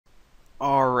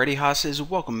Alrighty hosses,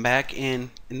 welcome back, and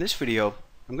in this video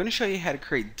I'm going to show you how to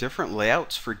create different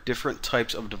layouts for different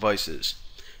types of devices.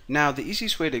 Now the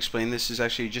easiest way to explain this is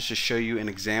actually just to show you an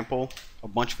example, a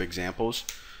bunch of examples.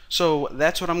 So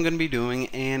that's what I'm going to be doing,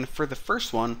 and for the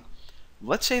first one,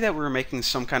 let's say that we're making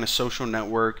some kind of social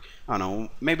network, I don't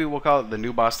know, maybe we'll call it the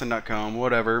newboston.com,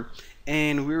 whatever,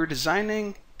 and we were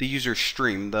designing the user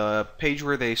stream, the page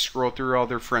where they scroll through all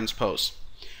their friends' posts.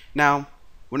 Now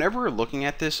whenever we're looking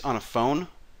at this on a phone,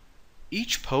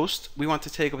 each post we want to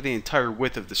take up the entire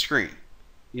width of the screen.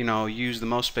 You know, use the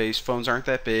most space, phones aren't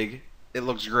that big, it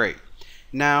looks great.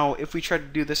 Now if we try to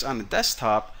do this on a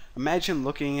desktop, imagine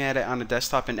looking at it on a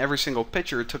desktop and every single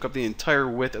picture took up the entire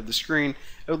width of the screen,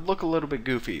 it would look a little bit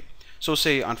goofy. So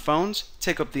say on phones,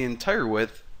 take up the entire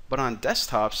width, but on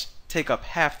desktops, take up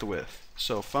half the width.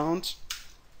 So phones,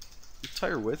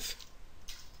 entire width.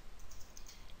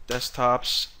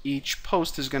 Desktops, each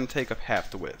post is going to take up half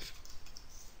the width.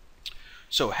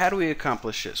 So how do we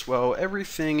accomplish this? Well,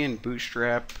 everything in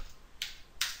Bootstrap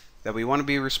that we want to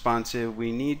be responsive,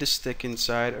 we need to stick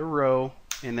inside a row,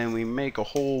 and then we make a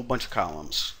whole bunch of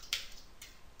columns.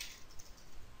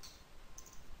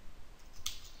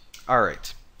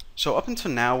 Alright, so up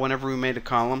until now, whenever we made a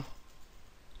column,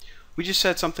 we just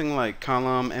said something like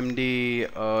column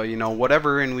MD, you know,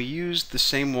 whatever, and we used the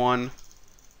same one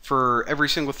for every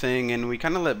single thing, and we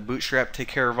kind of let Bootstrap take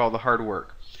care of all the hard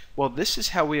work. Well, this is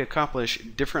how we accomplish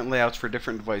different layouts for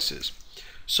different devices.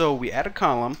 So we add a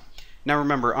column. Now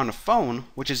remember, on a phone,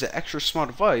 which is an extra small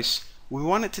device, we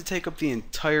want it to take up the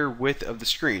entire width of the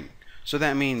screen. So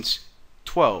that means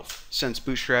 12, since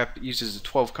Bootstrap uses a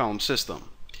 12 column system.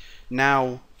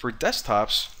 Now for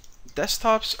desktops,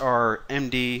 desktops are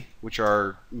MD, which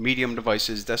are medium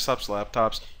devices, desktops,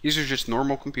 laptops. These are just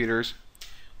normal computers.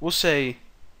 We'll say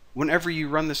whenever you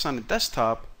run this on a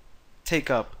desktop, take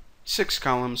up 6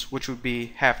 columns, which would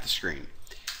be half the screen.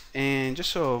 And just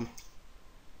so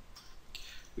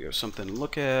we have something to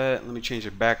look at, let me change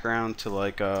the background to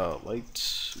like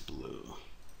light blue.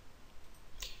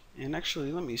 And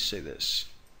actually, let me say this.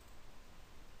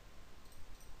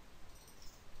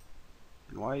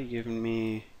 And why are you giving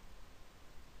me...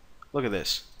 Look at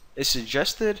this. It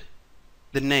suggested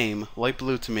the name light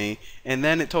blue to me, and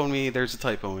then it told me there's a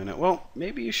typo in it. Well,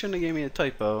 maybe you shouldn't have gave me a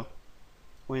typo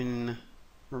when,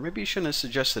 or maybe you shouldn't have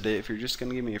suggested it if you're just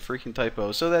gonna give me a freaking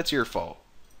typo, so that's your fault.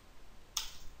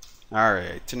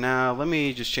 Alright, so now let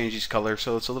me just change these colors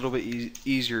so it's a little bit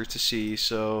easier to see.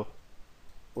 So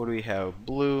what do we have?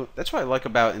 Blue. That's what I like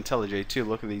about IntelliJ too.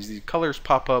 Look at these colors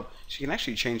pop up, so you can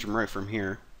actually change them right from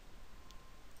here,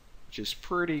 which is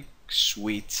pretty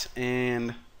sweet.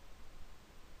 And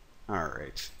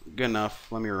alright, good enough.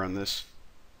 Let me run this.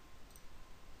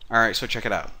 Alright, so check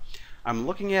it out. I'm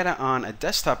looking at it on a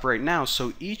desktop right now,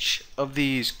 so each of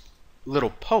these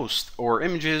little posts or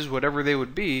images, whatever they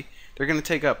would be, they're going to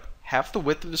take up half the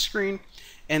width of the screen.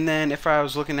 And then if I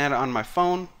was looking at it on my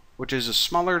phone, which is a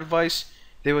smaller device,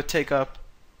 they would take up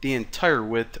the entire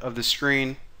width of the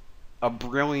screen. A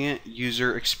brilliant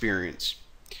user experience.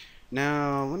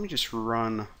 Now, let me just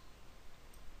run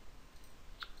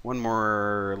one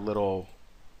more little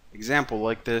example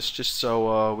like this, just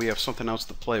so we have something else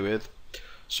to play with.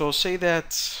 So say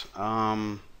that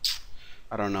I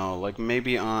don't know, like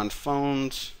maybe on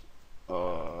phones,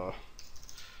 I'll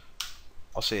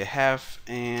say a half,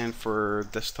 and for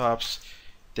desktops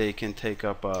they can take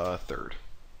up a third.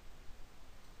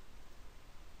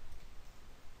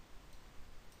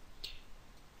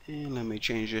 And let me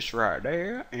change this right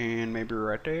there, and maybe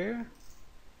right there.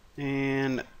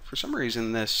 And for some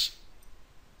reason this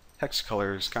text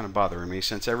color is kind of bothering me,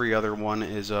 since every other one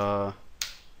is a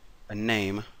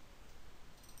name.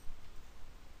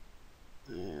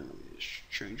 And let me just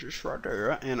change this right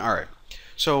there. And alright,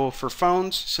 so for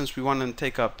phones, since we want them to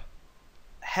take up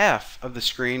half of the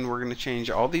screen, we're going to change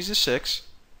all these to 6.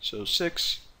 So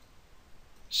 6,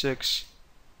 6,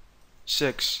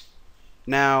 6.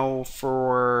 Now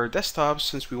for desktops,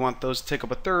 since we want those to take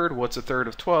up a third, what's a third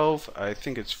of 12? I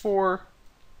think it's 4.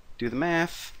 Do the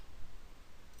math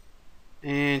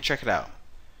and check it out.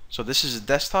 So this is a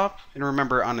desktop, and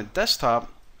remember, on a desktop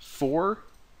 4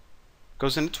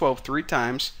 goes into 12 3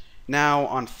 times. Now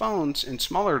on phones and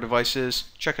smaller devices,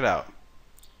 check it out.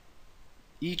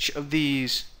 Each of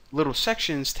these little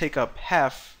sections take up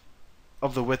half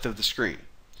of the width of the screen.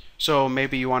 So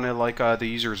maybe you want to like the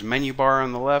user's menu bar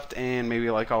on the left, and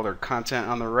maybe like all their content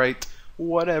on the right.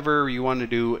 Whatever you want to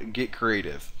do, get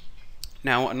creative.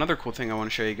 Now another cool thing I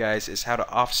want to show you guys is how to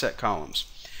offset columns.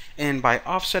 And by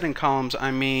offsetting columns,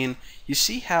 I mean, you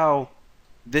see how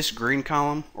this green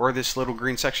column, or this little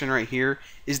green section right here,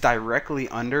 is directly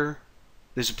under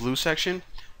this blue section,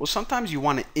 well, sometimes you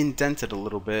want to indent it a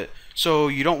little bit, so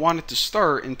you don't want it to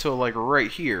start until like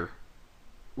right here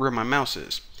where my mouse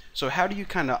is. So how do you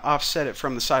kind of offset it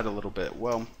from the side a little bit?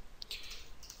 Well,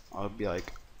 I'll be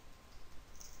like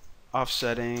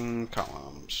offsetting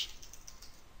columns.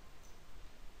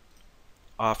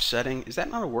 Offsetting, is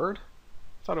that not a word?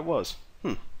 I thought it was.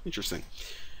 Interesting.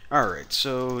 Alright,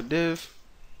 so div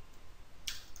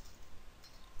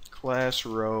class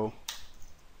row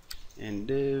and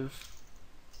div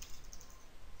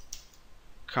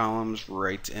columns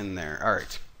right in there.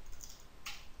 Alright.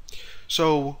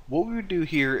 So what we would do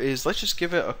here is let's just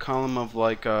give it a column of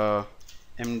like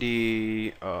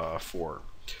MD4.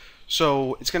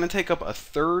 So it's going to take up a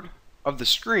third of the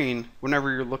screen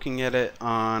whenever you're looking at it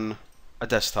on a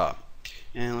desktop.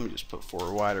 And let me just put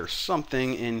 4 wide or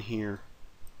something in here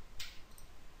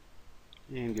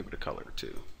and give it a color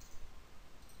too.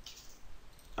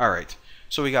 Alright,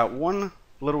 so we got one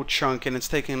little chunk and it's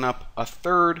taking up a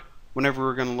third whenever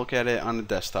we're going to look at it on the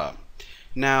desktop.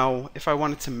 Now, if I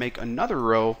wanted to make another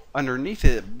row underneath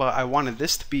it, but I wanted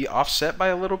this to be offset by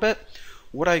a little bit,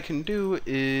 what I can do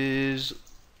is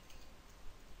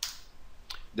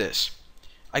this.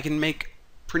 I can make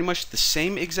pretty much the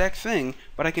same exact thing,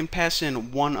 but I can pass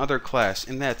in one other class,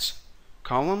 and that's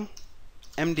column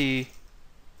MD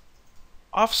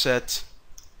offset,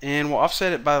 and we'll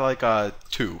offset it by like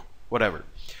 2, whatever.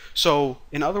 So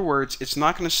in other words, it's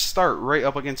not going to start right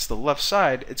up against the left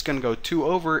side, it's going to go 2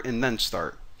 over and then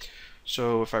start.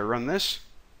 So if I run this,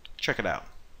 check it out.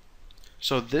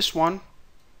 So this one,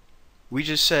 we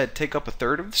just said take up a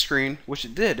third of the screen, which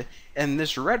it did, and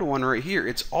this red one right here,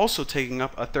 it's also taking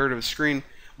up a third of the screen,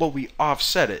 but we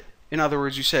offset it. In other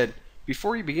words, you said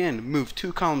before you begin, move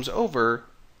 2 columns over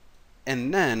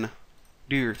and then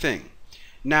do your thing.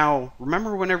 Now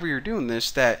remember, whenever you're doing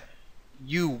this, that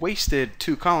you wasted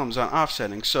 2 columns on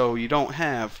offsetting, so you don't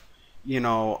have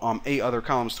 8 other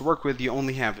columns to work with. You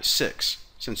only have 6,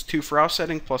 since 2 for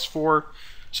offsetting plus 4.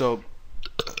 So,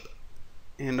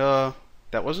 and that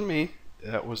wasn't me.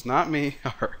 That was not me.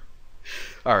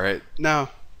 Alright, now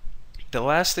the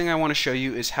last thing I want to show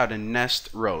you is how to nest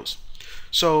rows.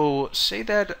 So say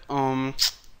that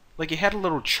like you had a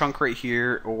little chunk right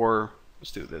here, or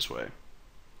let's do it this way.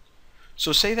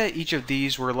 So say that each of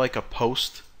these were like a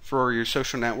post for your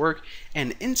social network,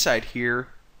 and inside here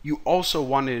you also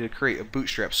wanted to create a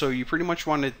bootstrap. So you pretty much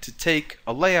wanted to take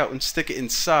a layout and stick it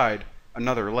inside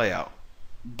another layout,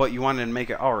 but you wanted to make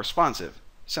it all responsive.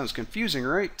 Sounds confusing,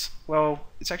 right? Well,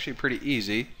 it's actually pretty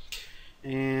easy.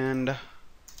 And let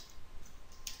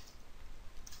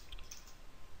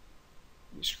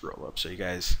me scroll up so you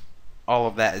guys, all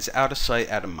of that is out of sight,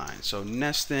 out of mind. So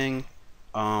nesting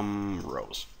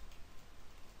rows.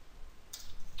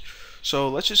 So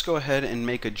let's just go ahead and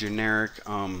make a generic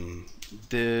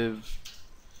div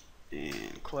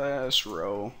and class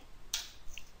row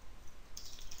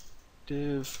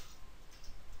div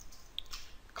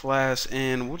class,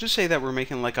 and we'll just say that we're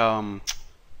making like a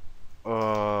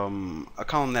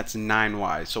column that's 9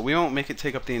 wide. So we won't make it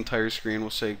take up the entire screen. We'll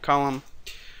say column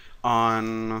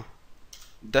on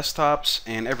desktops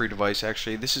and every device.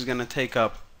 Actually, this is going to take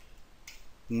up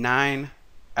 9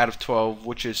 out of 12,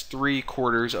 which is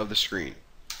 3/4 of the screen.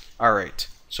 Alright,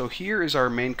 so here is our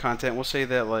main content. We'll say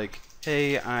that like,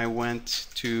 hey, I went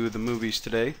to the movies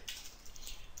today.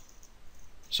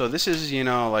 So this is,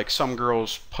 like some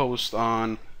girls post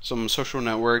on some social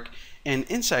network, and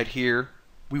inside here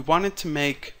we wanted to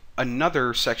make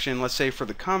another section, let's say for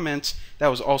the comments, that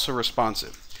was also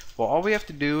responsive. Well, all we have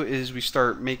to do is we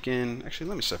start making, actually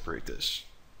let me separate this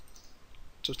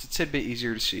so it's a tidbit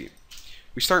easier to see.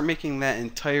 We start making that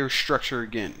entire structure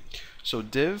again. So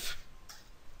div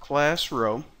class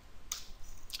row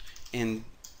and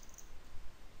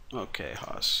okay,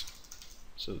 Haas.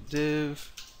 So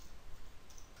div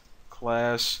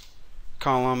class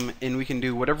column, and we can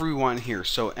do whatever we want here.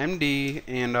 So MD,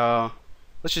 and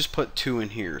let's just put 2 in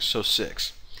here, so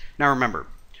 6. Now remember,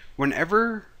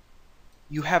 whenever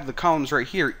you have the columns right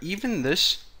here, even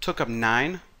this took up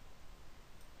 9.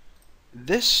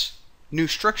 This new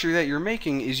structure that you're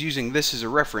making is using this as a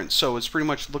reference, so it's pretty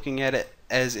much looking at it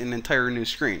as an entire new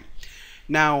screen.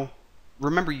 Now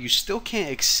remember, you still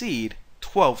can't exceed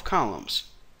 12 columns,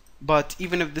 but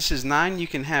even if this is 9, you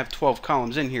can have 12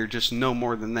 columns in here, just no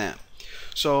more than that.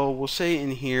 So we'll say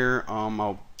in here,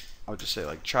 I'll just say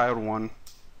like child 1,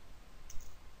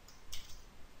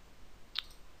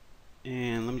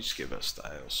 and let me just give it a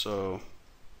style. So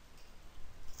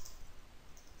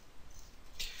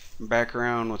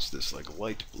background, what's this, like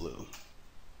light blue.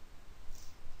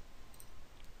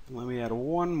 Let me add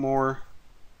one more.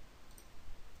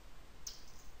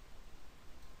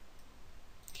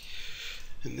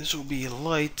 And this will be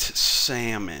light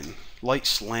salmon, light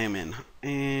slamming.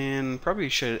 And probably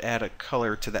should add a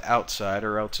color to the outside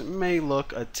or else it may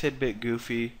look a tidbit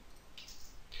goofy.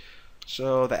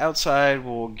 So the outside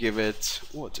will give it,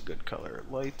 what's a good color?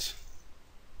 Light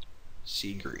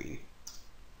sea green.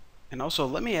 And also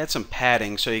let me add some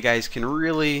padding so you guys can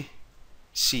really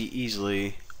see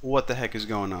easily what the heck is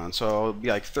going on. So it'll be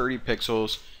like 30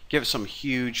 pixels. Give it some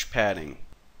huge padding.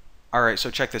 Alright,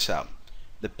 so check this out.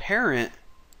 The parent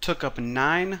took up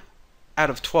 9 out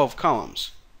of 12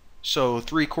 columns. So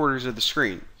 3/4 of the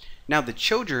screen. Now the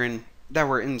children that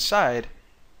were inside,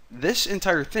 this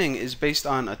entire thing is based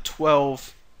on a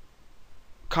 12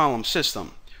 column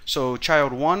system. So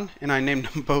child 1, and I named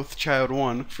them both child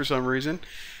 1 for some reason.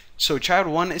 So child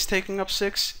 1 is taking up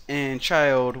 6, and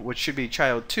child, which should be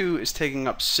child 2, is taking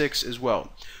up 6 as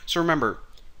well. So remember,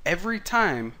 every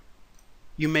time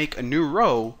you make a new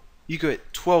row, you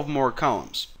get 12 more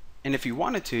columns. And if you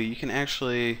wanted to, you can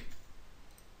actually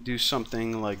do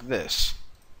something like this.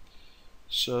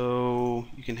 So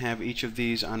you can have each of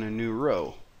these on a new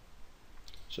row.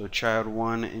 So child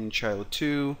 1 and child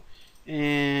 2,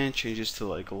 and changes to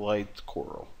like light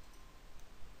coral.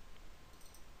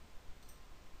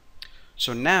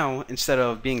 So now, instead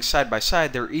of being side by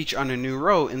side, they're each on a new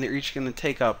row, and they're each going to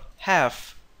take up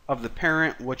half of the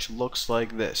parent, which looks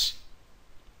like this.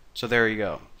 So there you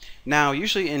go. Now,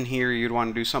 usually in here, you'd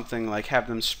want to do something like have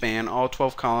them span all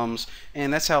 12 columns,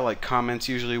 and that's how like comments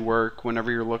usually work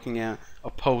whenever you're looking at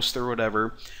a post or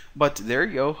whatever. But there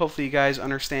you go. Hopefully you guys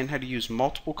understand how to use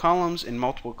multiple columns in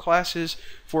multiple classes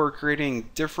for creating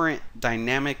different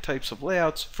dynamic types of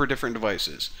layouts for different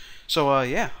devices. So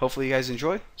yeah, hopefully you guys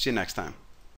enjoyed. See you next time.